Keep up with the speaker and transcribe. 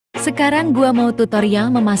Sekarang gua mau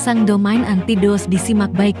tutorial memasang domain anti DOS,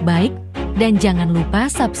 disimak baik-baik. Dan jangan lupa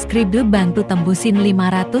subscribe dulu, bantu tembusin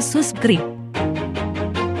 500 subscribe.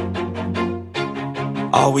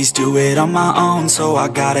 Always do it on my own, so I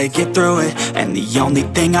gotta get through it. And the only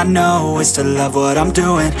thing I know is to love what I'm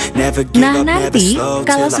doing. Never give up, never Nanti slow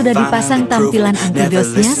kalau till sudah I dipasang finally prove tampilan it. anti Never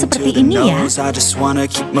DOS-nya listen seperti to the ini ya. no's, I just wanna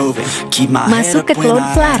keep moving. Keep my head Masuk up ke when I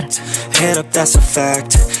𝗏𝗏𝗏. act. Head up, that's a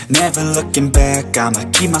fact. Never looking back, I'ma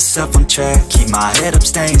keep myself on track. Keep my head up,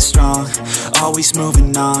 staying strong. Always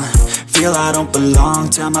moving on. Feel I don't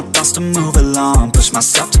belong, tell my thoughts to move along. Push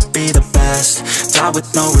myself to be the best. Die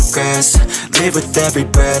with no regrets. Live with every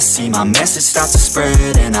breath. See my message start to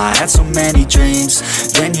spread. And I had so many dreams.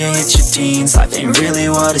 Then you hit your teens. Life ain't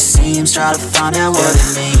really what it seems. Try to find out what it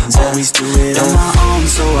means. Always do it on my own,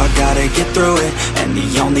 so I gotta get through it. And the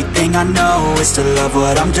only thing I know is to love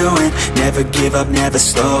what I'm doing. Never give up, never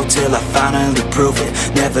slow till I finally prove it.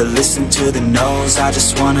 Never listen to the no's, I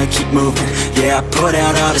just wanna keep moving. Yeah, I put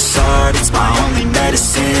out all this art, it's my only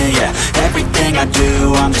medicine. Yeah, everything I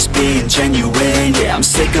do, I'm just being genuine. Yeah, I'm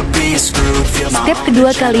sick of being screwed. Feel my Step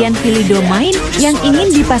kedua, kalian pilih domain yang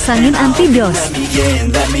ingin dipasangin anti DOS.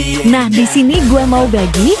 Nah, di sini gua mau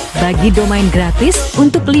bagi domain gratis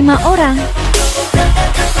untuk 5 orang.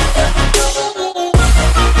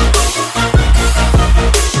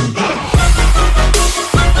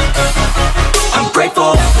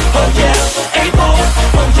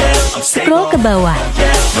 Scroll ke bawah.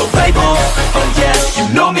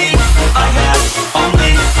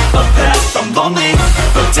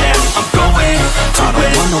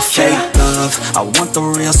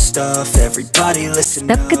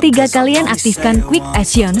 Step ketiga, kalian aktifkan quick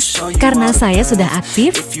actions. Karena saya sudah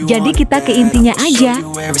aktif, jadi kita ke intinya aja.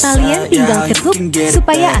 Kalian tinggal ketuk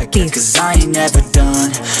supaya aktif.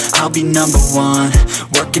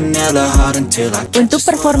 Untuk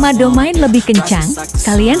performa domain lebih kencang,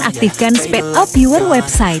 kalian aktifkan speed up your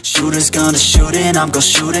website.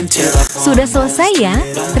 Sudah selesai ya.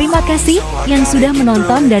 Terima kasih yang sudah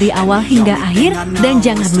menonton dari awal hingga akhir, dan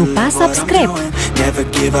jangan lupa subscribe. Never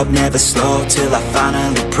give up, never slow till I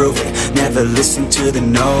finally prove it. Never listen to the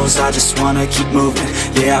no's, I just wanna keep moving.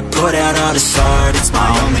 Yeah, I put out all this art, it's my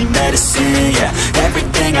only medicine. Yeah,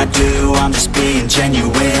 everything I do, I'm just being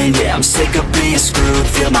genuine. Yeah, I'm sick of being screwed,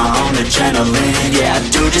 feel my own adrenaline. Yeah, I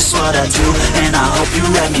do just what I do, and I hope you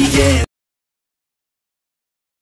let me in.